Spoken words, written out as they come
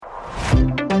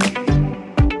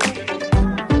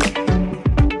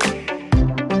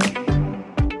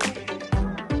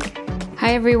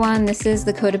Hi, everyone. This is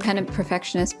the Codependent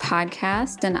Perfectionist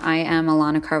podcast, and I am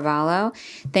Alana Carvalho.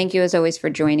 Thank you, as always, for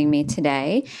joining me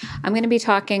today. I'm going to be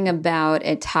talking about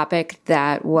a topic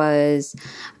that was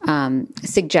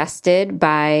suggested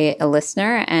by a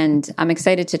listener, and I'm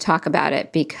excited to talk about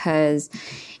it because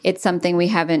it's something we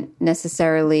haven't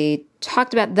necessarily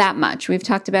talked about that much. We've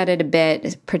talked about it a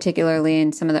bit, particularly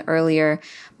in some of the earlier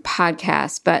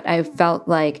podcasts, but I felt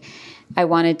like I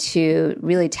wanted to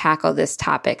really tackle this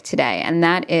topic today, and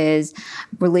that is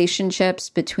relationships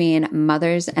between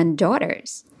mothers and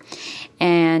daughters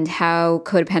and how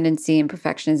codependency and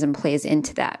perfectionism plays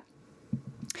into that.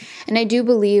 And I do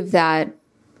believe that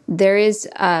there is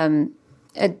a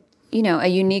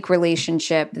unique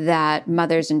relationship that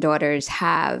mothers and daughters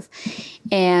have.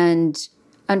 And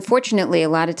unfortunately, a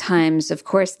lot of times, of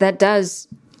course, that does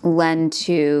lend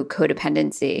to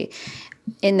codependency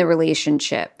in the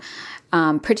relationship.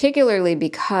 Particularly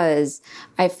because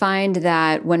I find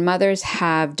that when mothers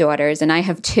have daughters, and I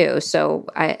have two, so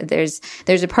there's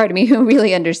a part of me who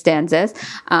really understands this.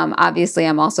 Obviously,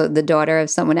 I'm also the daughter of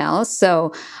someone else.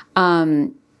 So,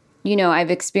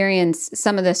 I've experienced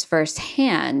some of this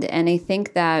firsthand. And I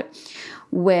think that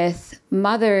with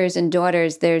mothers and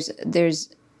daughters, there's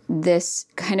this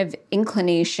kind of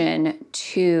inclination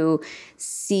to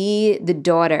see the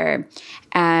daughter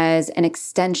as an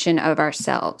extension of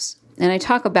ourselves. And I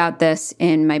talk about this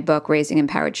in my book, Raising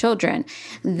Empowered Children,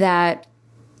 that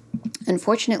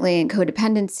unfortunately in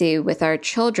codependency with our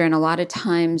children, a lot of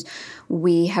times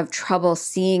we have trouble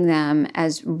seeing them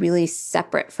as really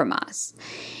separate from us.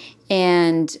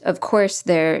 And of course,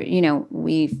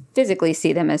 we physically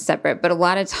see them as separate, but a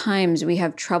lot of times we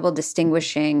have trouble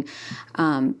distinguishing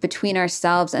between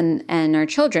ourselves and our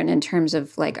children in terms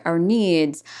of like our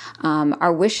needs,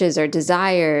 our wishes, our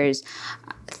desires,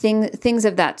 things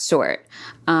of that sort.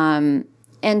 And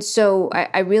so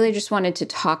I really just wanted to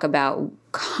talk about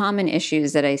common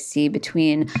issues that I see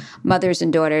between mothers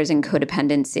and daughters and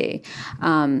codependency.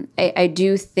 I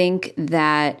do think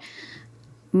that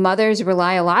mothers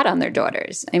rely a lot on their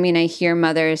daughters. I mean, I hear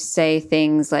mothers say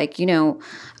things like,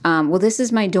 well, this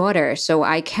is my daughter, so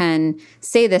I can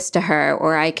say this to her,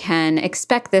 or I can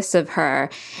expect this of her.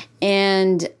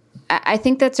 And I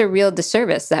think that's a real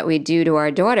disservice that we do to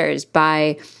our daughters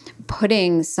by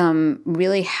putting some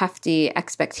really hefty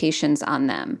expectations on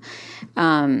them.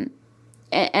 And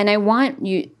I want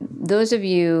those of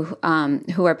you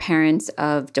who are parents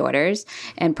of daughters,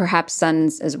 and perhaps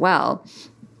sons as well,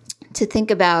 to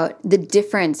think about the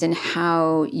difference in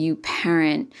how you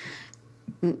parent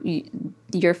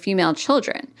your female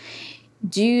children.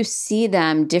 Do you see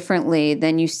them differently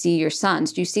than you see your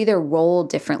sons? Do you see their role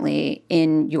differently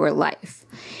in your life?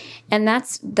 And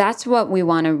that's what we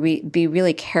want to be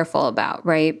really careful about,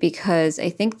 right? Because I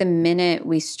think the minute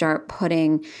we start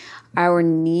putting our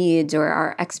needs or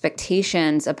our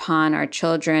expectations upon our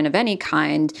children of any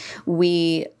kind,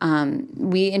 we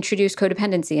introduce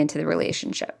codependency into the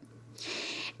relationship.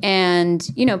 And,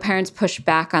 parents push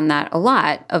back on that a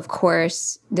lot. Of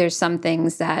course, there's some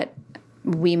things that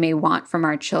we may want from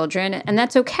our children, and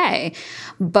that's okay.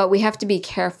 But we have to be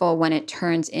careful when it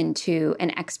turns into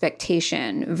an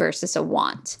expectation versus a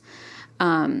want.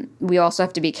 We also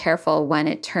have to be careful when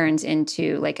it turns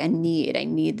into like a need. I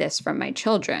need this from my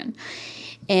children.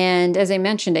 And as I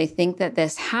mentioned, I think that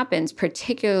this happens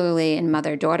particularly in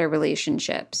mother-daughter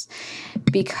relationships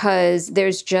because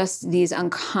there's just these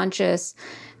unconscious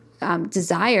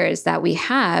desires that we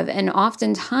have. And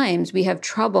oftentimes we have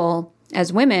trouble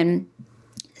as women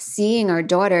seeing our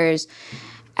daughters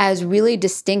as really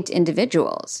distinct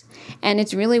individuals. And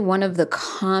it's really one of the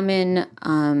common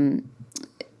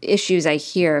issues I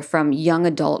hear from young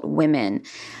adult women,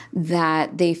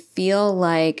 that they feel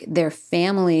like their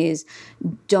families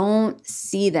don't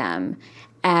see them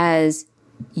as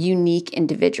unique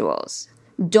individuals,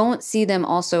 don't see them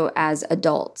also as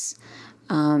adults.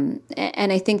 And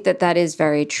I think that is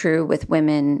very true with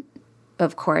women,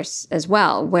 of course, as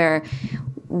well, where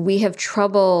we have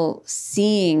trouble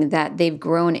seeing that they've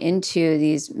grown into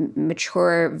these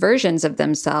mature versions of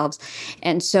themselves.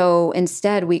 And so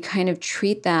instead, we kind of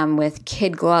treat them with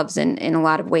kid gloves in a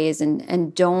lot of ways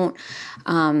and don't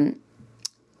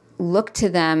look to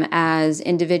them as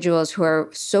individuals who are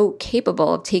so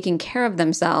capable of taking care of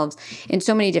themselves in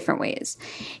so many different ways.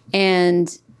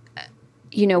 And,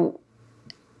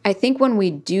 I think when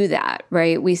we do that,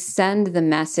 right, we send the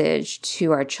message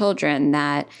to our children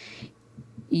that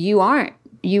you aren't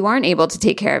able to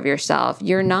take care of yourself.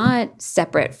 You're not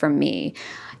separate from me.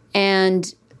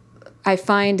 And I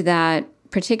find that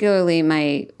particularly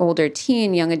my older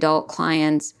teen, young adult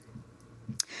clients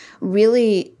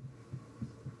really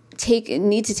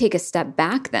need to take a step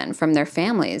back then from their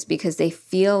families because they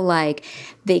feel like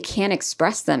they can't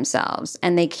express themselves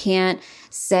and they can't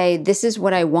say, this is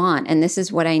what I want and this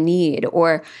is what I need,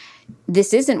 or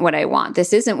this isn't what I want,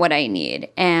 this isn't what I need,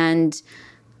 and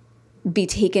be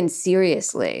taken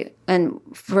seriously. And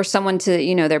for someone to,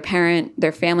 their parent,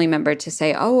 their family member to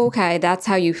say, oh, okay, that's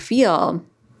how you feel,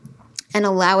 and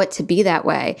allow it to be that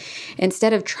way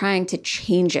instead of trying to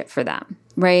change it for them,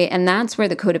 right? And that's where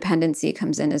the codependency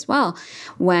comes in as well,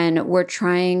 when we're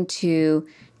trying to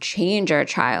change our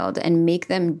child and make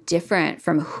them different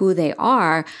from who they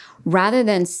are, rather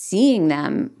than seeing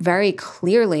them very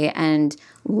clearly and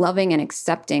loving and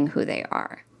accepting who they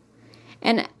are.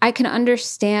 And I can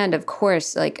understand, of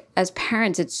course, like as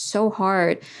parents, it's so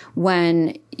hard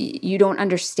when you don't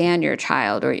understand your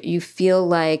child, or you feel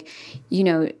like,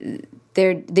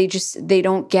 they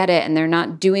don't get it and they're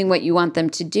not doing what you want them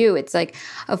to do. It's like,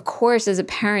 of course, as a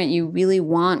parent, you really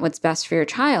want what's best for your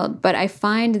child. But I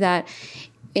find that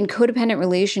in codependent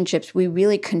relationships, we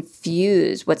really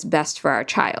confuse what's best for our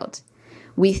child.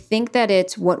 We think that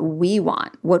it's what we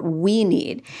want, what we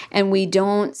need, and we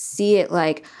don't see it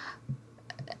like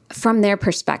from their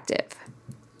perspective.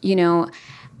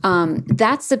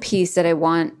 That's the piece that I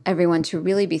want everyone to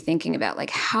really be thinking about. Like,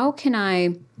 how can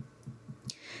I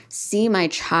see my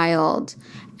child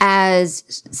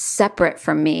as separate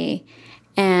from me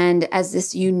and as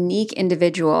this unique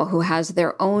individual who has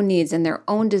their own needs and their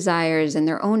own desires and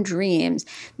their own dreams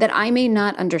that I may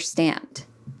not understand?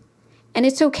 And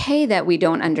it's okay that we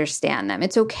don't understand them.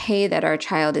 It's okay that our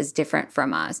child is different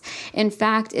from us. In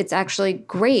fact, it's actually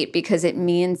great because it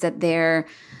means that they're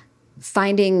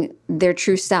finding their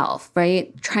true self,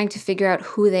 right? Trying to figure out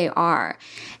who they are.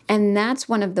 And that's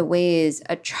one of the ways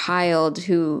a child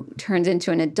who turns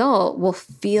into an adult will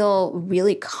feel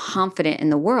really confident in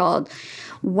the world,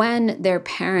 when their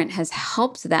parent has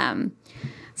helped them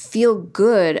feel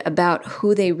good about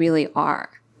who they really are.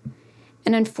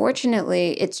 And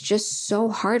unfortunately, it's just so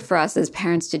hard for us as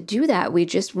parents to do that. We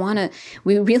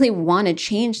really want to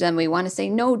change them. We want to say,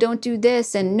 no, don't do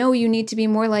this. And no, you need to be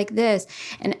more like this.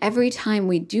 And every time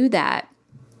we do that,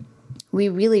 we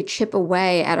really chip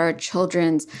away at our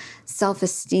children's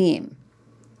self-esteem,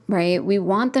 right? We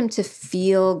want them to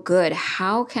feel good.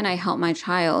 How can I help my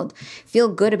child feel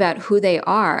good about who they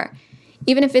are,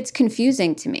 even if it's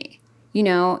confusing to me?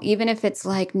 Even if it's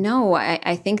like, no,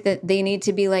 I think that they need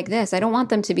to be like this. I don't want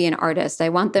them to be an artist. I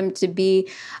want them to be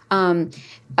an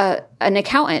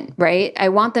accountant, right? I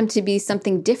want them to be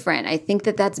something different. I think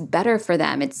that that's better for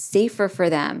them. It's safer for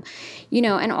them,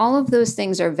 and all of those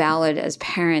things are valid as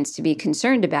parents to be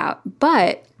concerned about.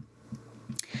 But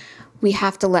we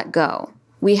have to let go.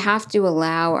 We have to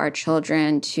allow our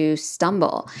children to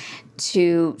stumble,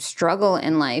 to struggle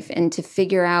in life, and to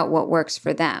figure out what works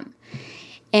for them.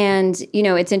 And,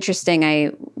 it's interesting.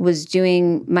 I was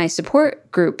doing my support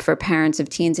group for parents of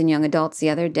teens and young adults the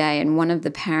other day, and one of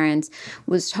the parents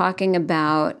was talking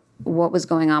about what was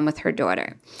going on with her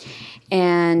daughter.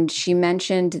 And she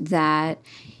mentioned that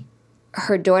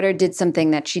her daughter did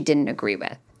something that she didn't agree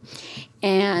with.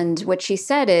 And what she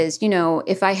said is,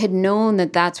 if I had known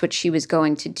that that's what she was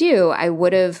going to do, I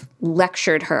would have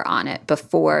lectured her on it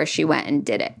before she went and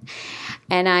did it.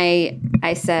 And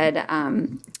I said,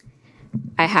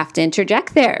 I have to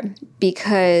interject there,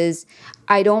 because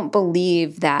I don't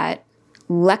believe that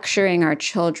lecturing our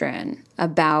children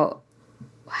about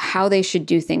how they should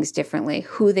do things differently,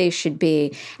 who they should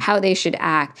be, how they should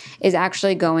act, is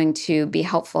actually going to be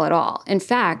helpful at all. In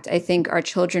fact, I think our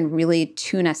children really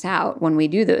tune us out when we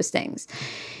do those things.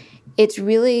 It's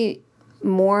really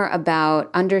more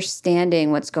about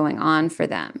understanding what's going on for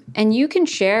them. And you can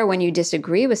share when you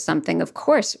disagree with something, of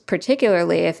course,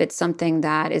 particularly if it's something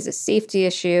that is a safety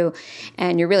issue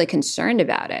and you're really concerned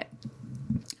about it.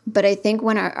 But I think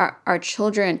when our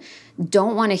children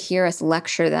don't want to hear us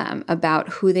lecture them about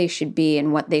who they should be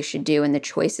and what they should do and the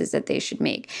choices that they should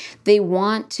make, they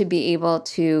want to be able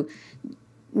to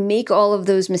make all of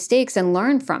those mistakes and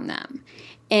learn from them.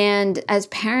 And as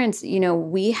parents,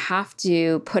 we have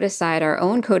to put aside our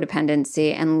own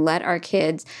codependency and let our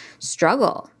kids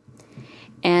struggle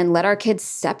and let our kids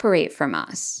separate from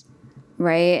us,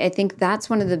 right? I think that's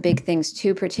one of the big things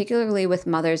too, particularly with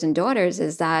mothers and daughters,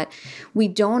 is that we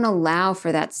don't allow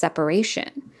for that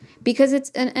separation, because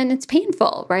it's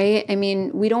painful, right? I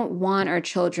mean, we don't want our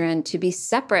children to be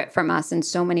separate from us in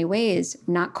so many ways,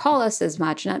 not call us as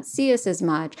much, not see us as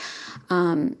much.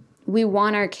 We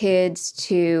want our kids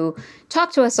to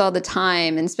talk to us all the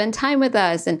time and spend time with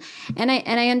us. And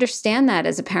I understand that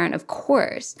as a parent, of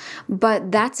course,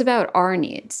 but that's about our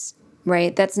needs.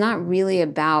 right? That's not really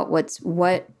about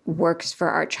what works for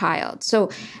our child. So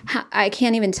I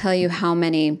can't even tell you how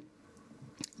many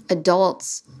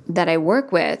adults that I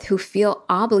work with who feel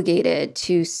obligated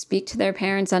to speak to their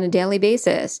parents on a daily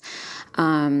basis.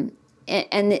 And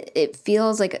it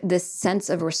feels like this sense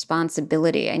of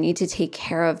responsibility. I need to take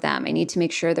care of them. I need to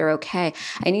make sure they're okay.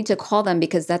 I need to call them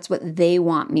because that's what they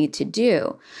want me to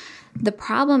do. The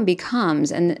problem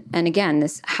becomes, and again,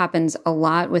 this happens a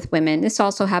lot with women. This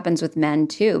also happens with men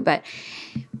too. But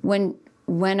when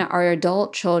our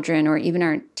adult children or even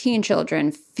our teen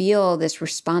children feel this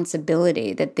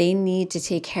responsibility that they need to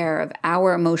take care of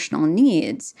our emotional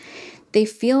needs, they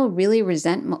feel really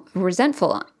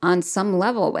resentful on some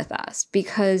level with us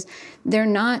because they're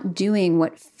not doing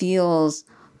what feels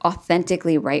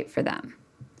authentically right for them.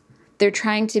 They're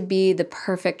trying to be the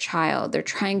perfect child. They're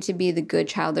trying to be the good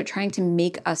child. They're trying to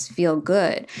make us feel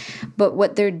good. But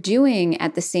what they're doing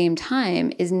at the same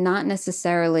time is not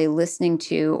necessarily listening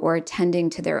to or attending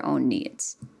to their own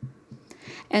needs.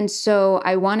 And so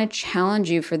I want to challenge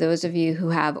you, for those of you who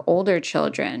have older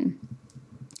children,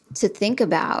 to think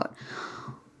about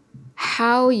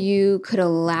how you could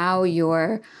allow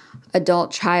your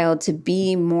adult child to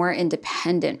be more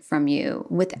independent from you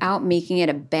without making it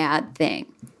a bad thing.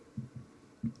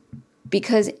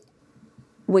 Because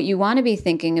what you want to be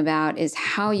thinking about is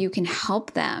how you can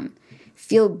help them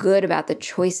feel good about the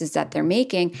choices that they're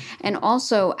making, and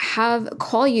also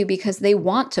call you because they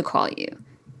want to call you,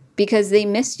 because they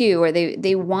miss you, or they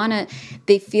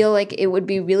feel like it would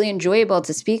be really enjoyable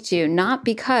to speak to you, not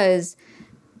because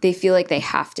they feel like they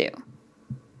have to.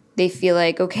 They feel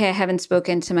like, okay, I haven't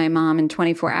spoken to my mom in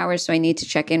 24 hours, so I need to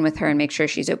check in with her and make sure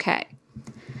she's okay,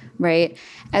 right?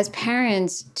 As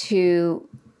parents, to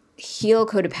heal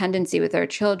codependency with our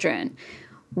children,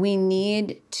 we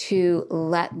need to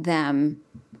let them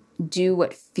do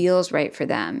what feels right for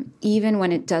them, even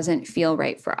when it doesn't feel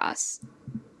right for us.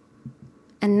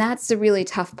 And that's the really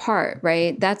tough part,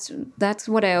 right? That's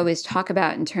what I always talk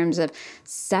about in terms of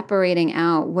separating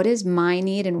out what is my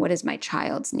need and what is my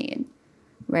child's need,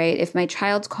 right? If my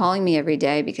child's calling me every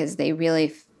day because they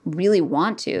really, really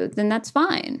want to, then that's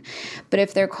fine. But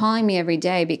if they're calling me every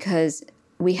day because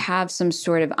we have some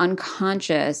sort of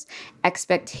unconscious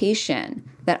expectation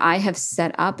that I have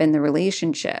set up in the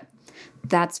relationship,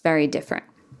 that's very different.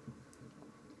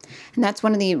 And that's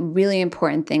one of the really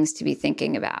important things to be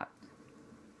thinking about.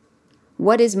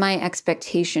 What is my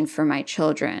expectation for my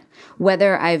children?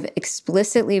 Whether I've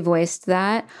explicitly voiced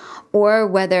that or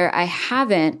whether I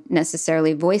haven't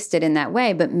necessarily voiced it in that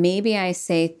way, but maybe I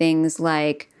say things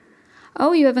like,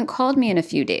 oh, you haven't called me in a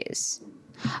few days.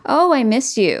 Oh, I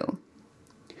miss you.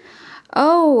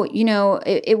 Oh,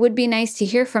 it would be nice to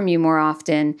hear from you more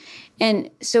often. And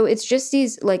so it's just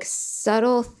these like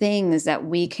subtle things that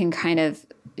we can kind of,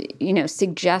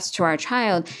 suggest to our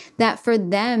child that for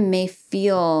them may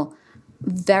feel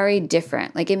very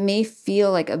different. Like it may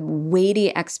feel like a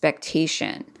weighty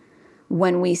expectation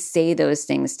when we say those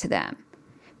things to them.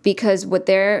 Because what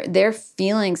they're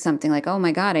feeling something like, oh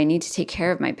my God, I need to take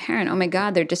care of my parent. Oh my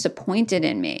God, they're disappointed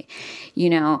in me.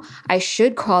 I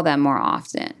should call them more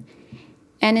often.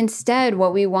 And instead,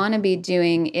 what we want to be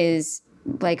doing is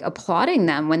like applauding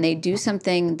them when they do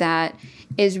something that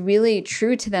is really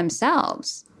true to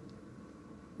themselves,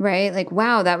 right? Like,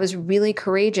 wow, that was really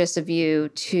courageous of you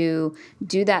to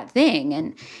do that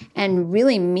thing and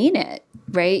really mean it,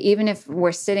 right? Even if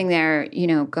we're sitting there,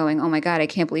 going, oh my God, I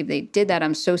can't believe they did that.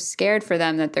 I'm so scared for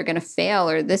them that they're going to fail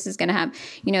or this is going to happen,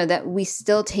 that we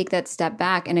still take that step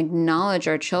back and acknowledge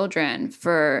our children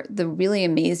for the really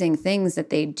amazing things that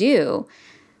they do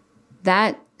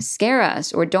that scare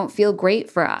us or don't feel great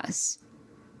for us,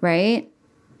 right?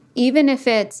 Even if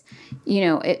it's,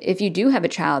 if you do have a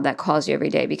child that calls you every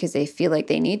day because they feel like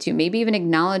they need to, maybe even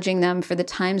acknowledging them for the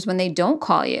times when they don't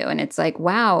call you. And it's like,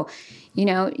 wow,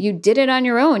 you did it on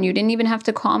your own. You didn't even have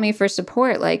to call me for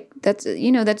support. Like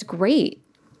that's great.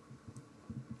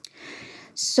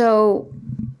 So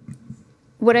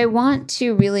what I want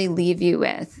to really leave you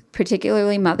with,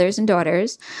 particularly mothers and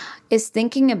daughters, is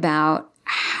thinking about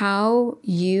how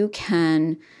you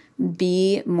can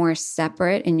be more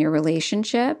separate in your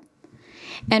relationship.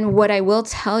 And what I will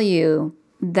tell you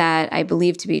that I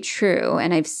believe to be true,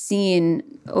 and I've seen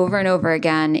over and over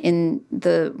again in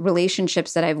the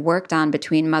relationships that I've worked on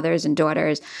between mothers and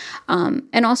daughters,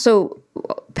 and also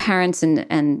parents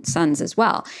and sons as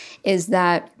well, is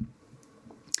that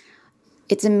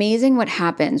it's amazing what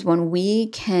happens when we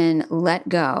can let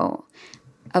go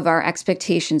of our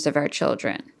expectations of our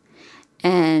children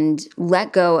and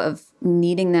let go of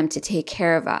needing them to take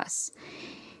care of us.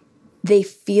 They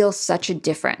feel such a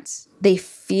difference. they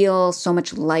feel so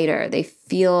much lighter. They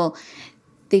feel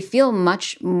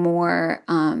much more,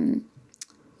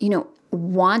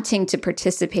 wanting to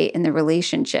participate in the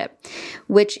relationship,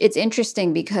 which it's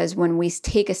interesting because when we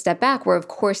take a step back, we're of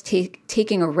course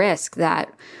taking a risk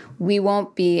that we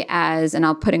won't be as, and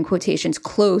I'll put in quotations,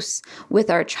 close with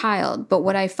our child. But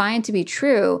what I find to be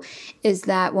true is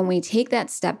that when we take that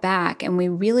step back and we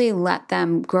really let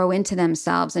them grow into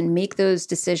themselves and make those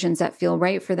decisions that feel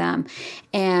right for them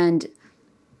and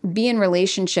be in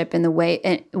relationship in the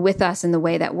way with us in the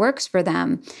way that works for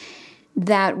them,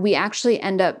 that we actually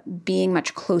end up being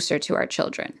much closer to our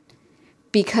children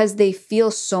because they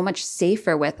feel so much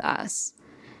safer with us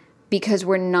because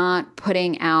we're not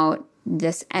putting out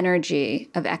this energy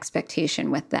of expectation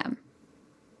with them.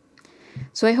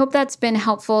 So I hope that's been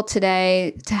helpful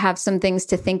today to have some things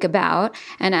to think about.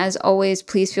 And as always,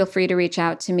 please feel free to reach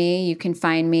out to me. You can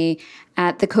find me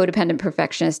at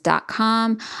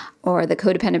thecodependentperfectionist.com or the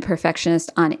Codependent Perfectionist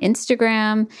on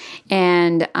Instagram.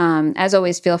 And as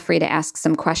always, feel free to ask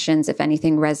some questions if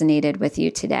anything resonated with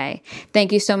you today.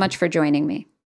 Thank you so much for joining me.